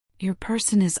Your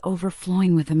person is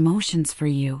overflowing with emotions for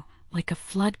you, like a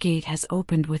floodgate has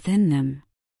opened within them.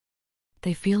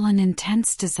 They feel an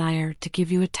intense desire to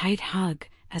give you a tight hug,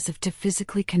 as if to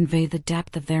physically convey the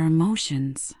depth of their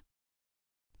emotions.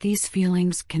 These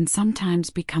feelings can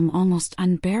sometimes become almost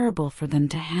unbearable for them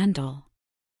to handle.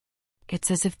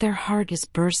 It's as if their heart is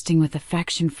bursting with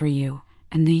affection for you,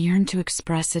 and they yearn to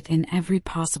express it in every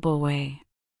possible way.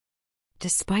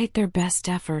 Despite their best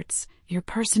efforts, your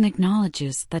person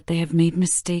acknowledges that they have made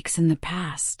mistakes in the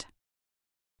past.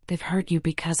 They've hurt you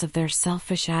because of their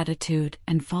selfish attitude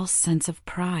and false sense of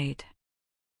pride.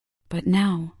 But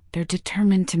now, they're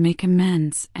determined to make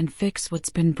amends and fix what's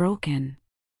been broken.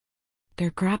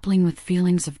 They're grappling with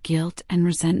feelings of guilt and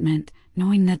resentment,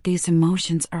 knowing that these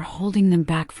emotions are holding them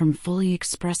back from fully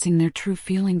expressing their true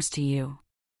feelings to you.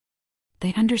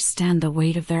 They understand the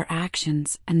weight of their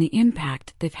actions and the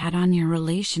impact they've had on your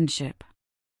relationship.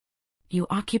 You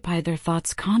occupy their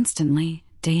thoughts constantly,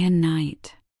 day and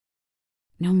night.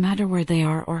 No matter where they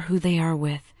are or who they are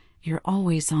with, you're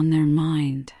always on their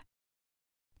mind.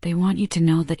 They want you to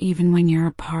know that even when you're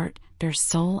apart, their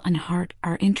soul and heart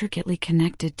are intricately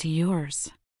connected to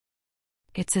yours.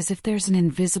 It's as if there's an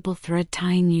invisible thread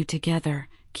tying you together,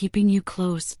 keeping you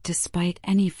close despite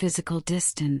any physical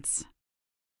distance.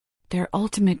 Their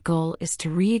ultimate goal is to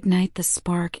reignite the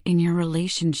spark in your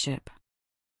relationship.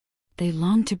 They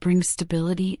long to bring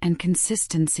stability and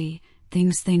consistency,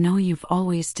 things they know you've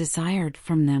always desired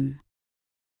from them.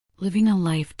 Living a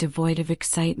life devoid of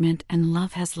excitement and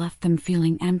love has left them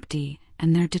feeling empty,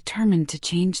 and they're determined to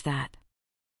change that.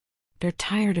 They're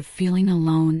tired of feeling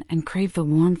alone and crave the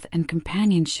warmth and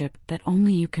companionship that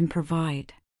only you can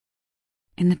provide.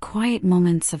 In the quiet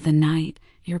moments of the night,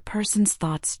 your person's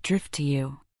thoughts drift to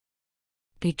you.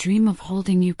 They dream of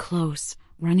holding you close,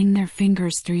 running their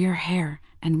fingers through your hair,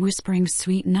 and whispering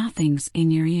sweet nothings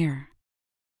in your ear.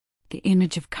 The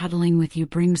image of cuddling with you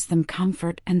brings them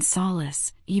comfort and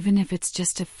solace, even if it's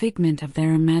just a figment of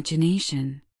their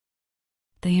imagination.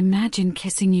 They imagine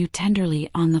kissing you tenderly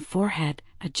on the forehead,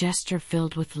 a gesture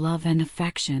filled with love and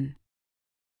affection.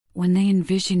 When they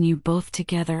envision you both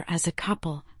together as a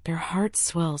couple, their heart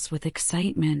swells with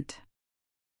excitement.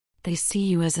 They see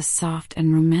you as a soft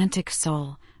and romantic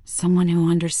soul, someone who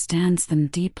understands them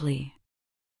deeply.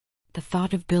 The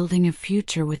thought of building a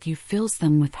future with you fills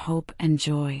them with hope and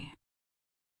joy.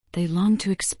 They long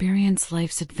to experience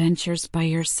life's adventures by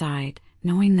your side,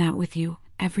 knowing that with you,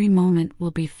 every moment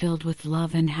will be filled with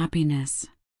love and happiness.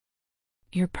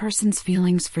 Your person's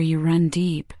feelings for you run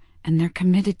deep, and they're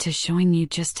committed to showing you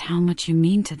just how much you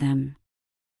mean to them.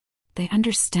 They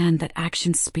understand that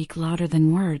actions speak louder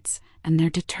than words, and they're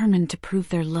determined to prove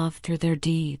their love through their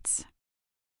deeds.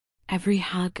 Every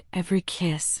hug, every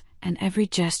kiss, and every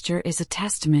gesture is a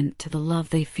testament to the love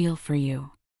they feel for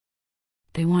you.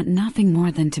 They want nothing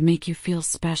more than to make you feel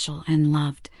special and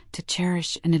loved, to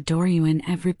cherish and adore you in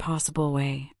every possible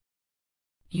way.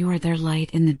 You are their light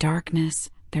in the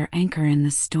darkness, their anchor in the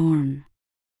storm.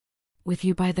 With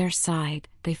you by their side,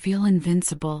 they feel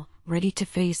invincible, ready to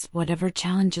face whatever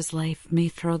challenges life may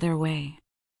throw their way.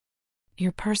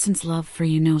 Your person's love for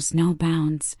you knows no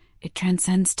bounds, it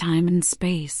transcends time and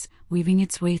space, weaving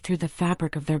its way through the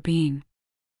fabric of their being.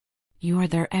 You are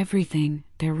their everything,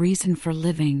 their reason for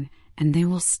living, and they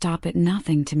will stop at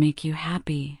nothing to make you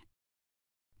happy.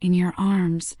 In your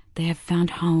arms, they have found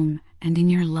home, and in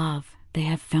your love, they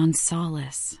have found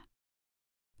solace.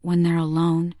 When they're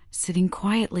alone, sitting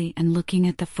quietly and looking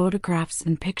at the photographs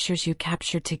and pictures you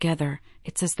captured together,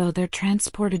 it's as though they're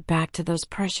transported back to those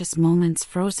precious moments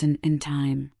frozen in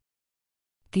time.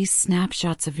 These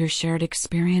snapshots of your shared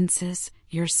experiences,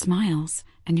 your smiles,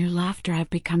 and your laughter have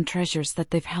become treasures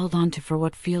that they've held onto for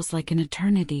what feels like an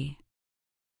eternity.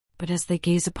 But as they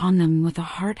gaze upon them with a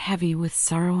heart heavy with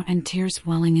sorrow and tears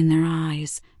welling in their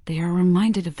eyes, they are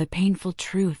reminded of the painful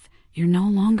truth: you're no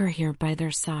longer here by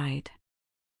their side.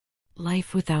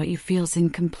 Life without you feels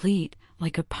incomplete,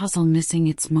 like a puzzle missing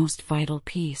its most vital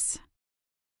piece.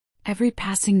 Every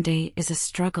passing day is a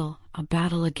struggle, a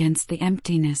battle against the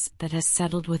emptiness that has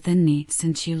settled within me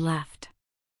since you left.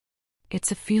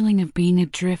 It's a feeling of being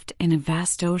adrift in a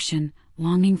vast ocean,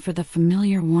 longing for the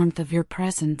familiar warmth of your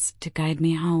presence to guide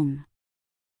me home.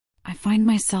 I find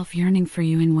myself yearning for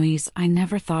you in ways I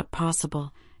never thought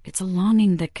possible. It's a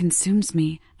longing that consumes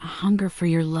me, a hunger for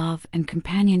your love and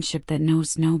companionship that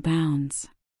knows no bounds.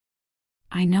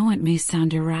 I know it may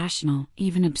sound irrational,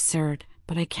 even absurd,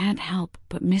 but I can't help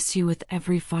but miss you with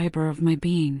every fiber of my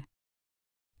being.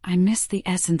 I miss the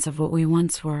essence of what we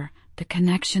once were, the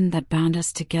connection that bound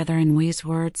us together in ways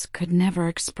words could never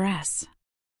express.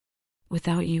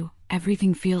 Without you,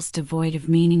 everything feels devoid of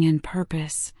meaning and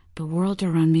purpose, the world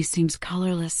around me seems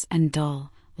colorless and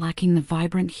dull, lacking the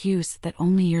vibrant hues that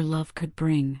only your love could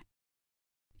bring.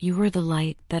 You were the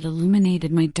light that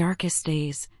illuminated my darkest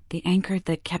days, the anchor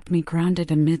that kept me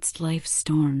grounded amidst life's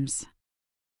storms.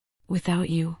 Without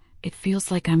you, it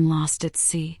feels like I'm lost at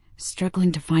sea,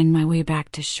 struggling to find my way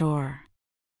back to shore.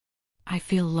 I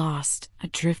feel lost,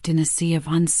 adrift in a sea of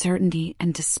uncertainty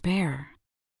and despair.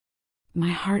 My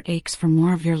heart aches for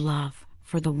more of your love,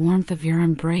 for the warmth of your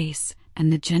embrace,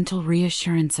 and the gentle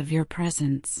reassurance of your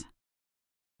presence.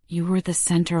 You were the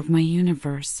center of my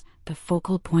universe, the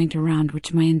focal point around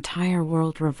which my entire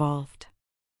world revolved.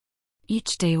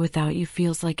 Each day without you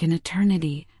feels like an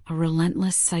eternity, a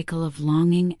relentless cycle of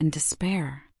longing and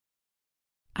despair.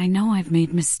 I know I've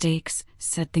made mistakes,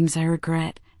 said things I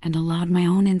regret, and allowed my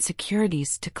own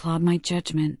insecurities to cloud my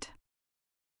judgment.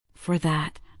 For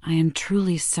that, I am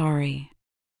truly sorry.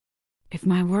 If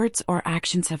my words or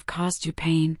actions have caused you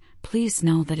pain, please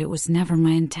know that it was never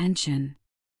my intention.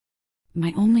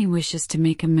 My only wish is to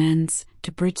make amends,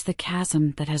 to bridge the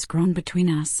chasm that has grown between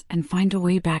us and find a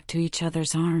way back to each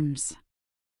other's arms.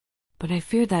 But I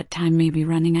fear that time may be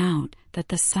running out, that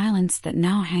the silence that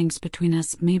now hangs between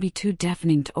us may be too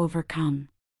deafening to overcome.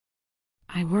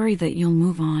 I worry that you'll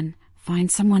move on,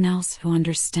 find someone else who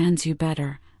understands you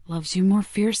better, loves you more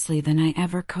fiercely than I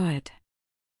ever could.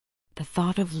 The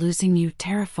thought of losing you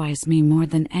terrifies me more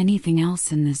than anything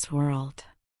else in this world.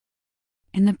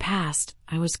 In the past,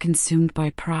 I was consumed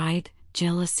by pride,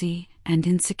 jealousy, and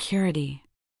insecurity.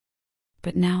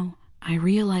 But now, I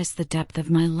realize the depth of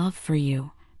my love for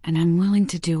you, and I'm willing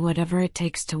to do whatever it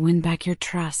takes to win back your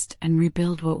trust and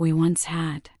rebuild what we once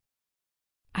had.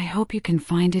 I hope you can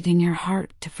find it in your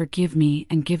heart to forgive me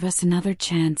and give us another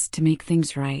chance to make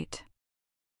things right.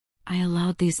 I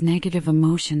allowed these negative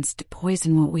emotions to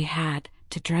poison what we had,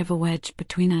 to drive a wedge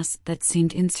between us that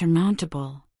seemed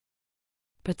insurmountable.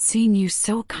 But seeing you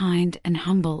so kind and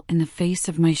humble in the face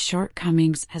of my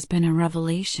shortcomings has been a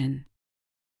revelation.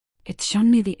 It's shown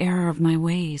me the error of my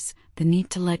ways, the need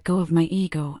to let go of my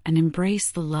ego and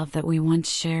embrace the love that we once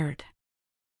shared.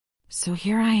 So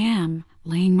here I am,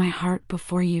 laying my heart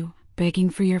before you, begging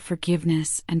for your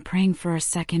forgiveness and praying for a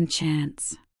second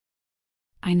chance.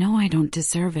 I know I don't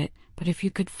deserve it, but if you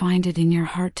could find it in your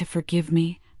heart to forgive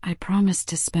me, I promise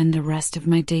to spend the rest of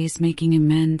my days making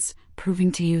amends,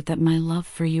 proving to you that my love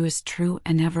for you is true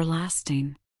and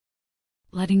everlasting.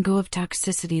 Letting go of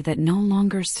toxicity that no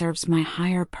longer serves my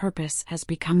higher purpose has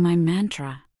become my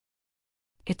mantra.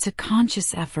 It's a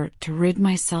conscious effort to rid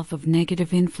myself of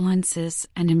negative influences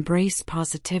and embrace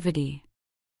positivity.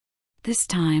 This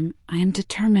time, I am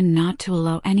determined not to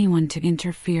allow anyone to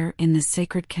interfere in the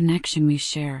sacred connection we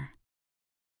share.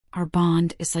 Our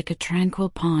bond is like a tranquil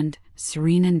pond,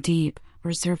 serene and deep,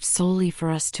 reserved solely for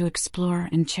us to explore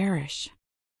and cherish.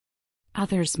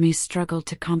 Others may struggle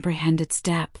to comprehend its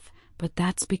depth, but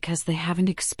that's because they haven't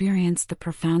experienced the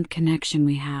profound connection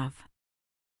we have.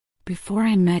 Before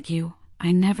I met you,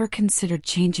 I never considered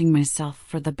changing myself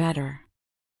for the better.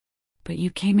 But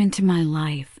you came into my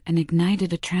life and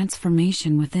ignited a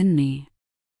transformation within me.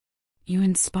 You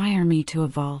inspire me to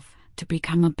evolve, to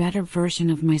become a better version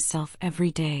of myself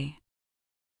every day.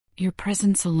 Your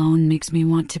presence alone makes me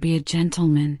want to be a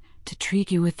gentleman, to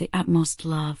treat you with the utmost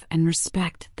love and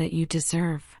respect that you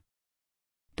deserve.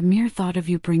 The mere thought of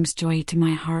you brings joy to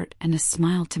my heart and a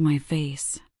smile to my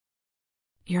face.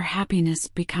 Your happiness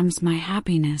becomes my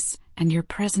happiness, and your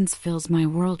presence fills my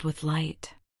world with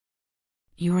light.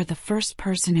 You are the first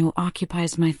person who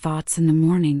occupies my thoughts in the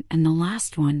morning and the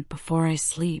last one before I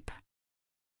sleep.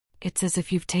 It's as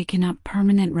if you've taken up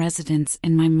permanent residence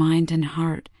in my mind and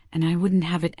heart, and I wouldn't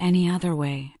have it any other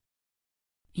way.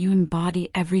 You embody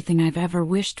everything I've ever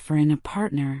wished for in a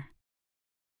partner.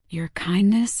 Your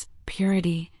kindness,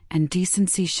 purity, and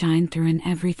decency shine through in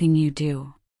everything you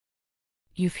do.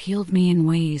 You've healed me in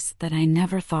ways that I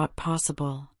never thought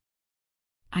possible.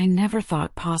 I never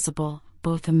thought possible,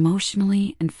 both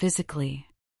emotionally and physically.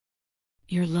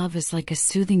 Your love is like a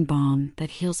soothing balm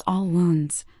that heals all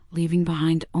wounds, leaving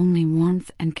behind only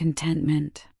warmth and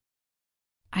contentment.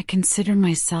 I consider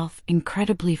myself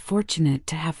incredibly fortunate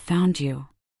to have found you.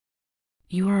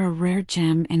 You are a rare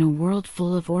gem in a world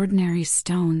full of ordinary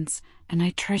stones, and I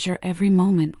treasure every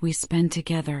moment we spend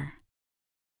together.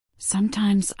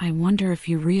 Sometimes I wonder if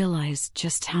you realize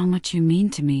just how much you mean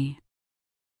to me.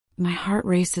 My heart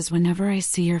races whenever I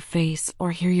see your face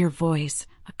or hear your voice,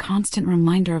 a constant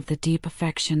reminder of the deep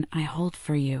affection I hold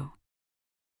for you.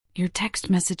 Your text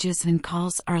messages and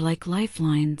calls are like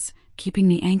lifelines, keeping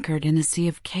me anchored in a sea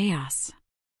of chaos.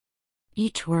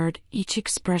 Each word, each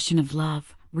expression of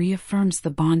love, reaffirms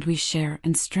the bond we share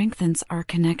and strengthens our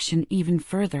connection even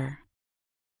further.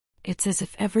 It's as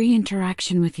if every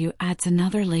interaction with you adds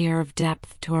another layer of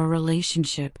depth to our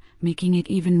relationship, making it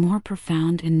even more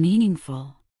profound and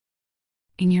meaningful.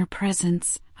 In your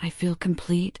presence, I feel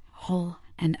complete, whole,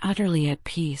 and utterly at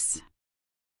peace.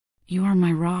 You are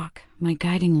my rock, my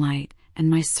guiding light, and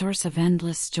my source of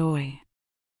endless joy.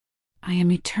 I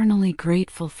am eternally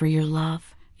grateful for your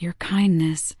love, your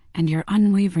kindness, and your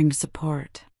unwavering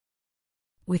support.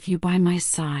 With you by my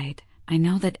side, I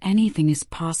know that anything is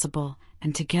possible,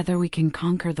 and together we can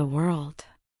conquer the world.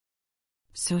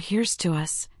 So here's to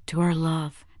us, to our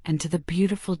love, and to the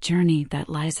beautiful journey that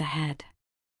lies ahead.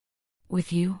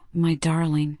 With you, my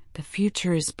darling, the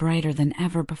future is brighter than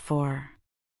ever before.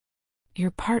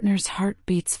 Your partner's heart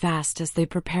beats fast as they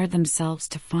prepare themselves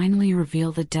to finally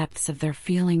reveal the depths of their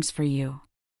feelings for you.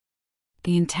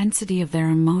 The intensity of their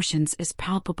emotions is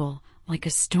palpable, like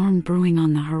a storm brewing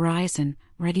on the horizon,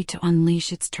 ready to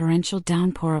unleash its torrential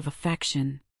downpour of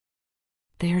affection.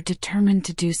 They are determined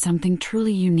to do something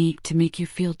truly unique to make you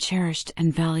feel cherished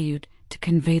and valued, to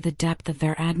convey the depth of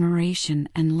their admiration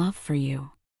and love for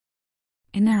you.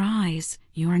 In their eyes,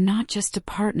 you are not just a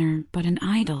partner but an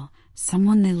idol,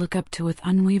 someone they look up to with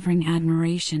unwavering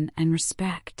admiration and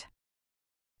respect.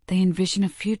 They envision a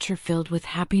future filled with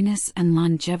happiness and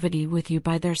longevity with you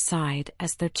by their side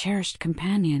as their cherished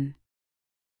companion.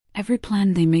 Every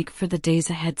plan they make for the days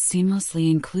ahead seamlessly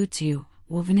includes you,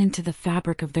 woven into the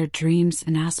fabric of their dreams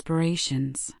and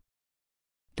aspirations.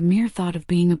 The mere thought of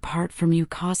being apart from you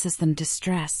causes them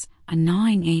distress, a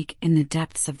gnawing ache in the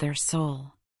depths of their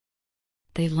soul.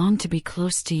 They long to be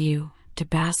close to you, to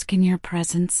bask in your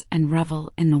presence and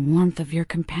revel in the warmth of your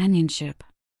companionship.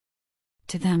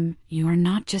 To them, you are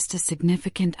not just a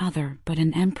significant other but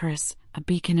an empress, a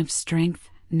beacon of strength,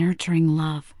 nurturing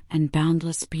love, and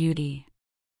boundless beauty.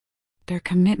 Their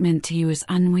commitment to you is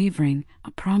unwavering,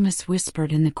 a promise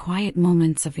whispered in the quiet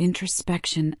moments of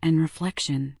introspection and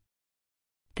reflection.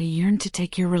 They yearn to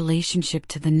take your relationship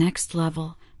to the next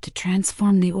level, to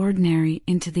transform the ordinary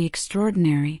into the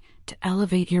extraordinary, to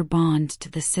elevate your bond to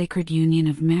the sacred union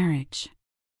of marriage.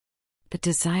 The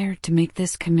desire to make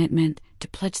this commitment, to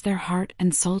pledge their heart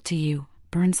and soul to you,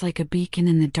 burns like a beacon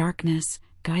in the darkness,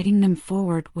 guiding them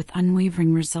forward with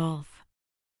unwavering resolve.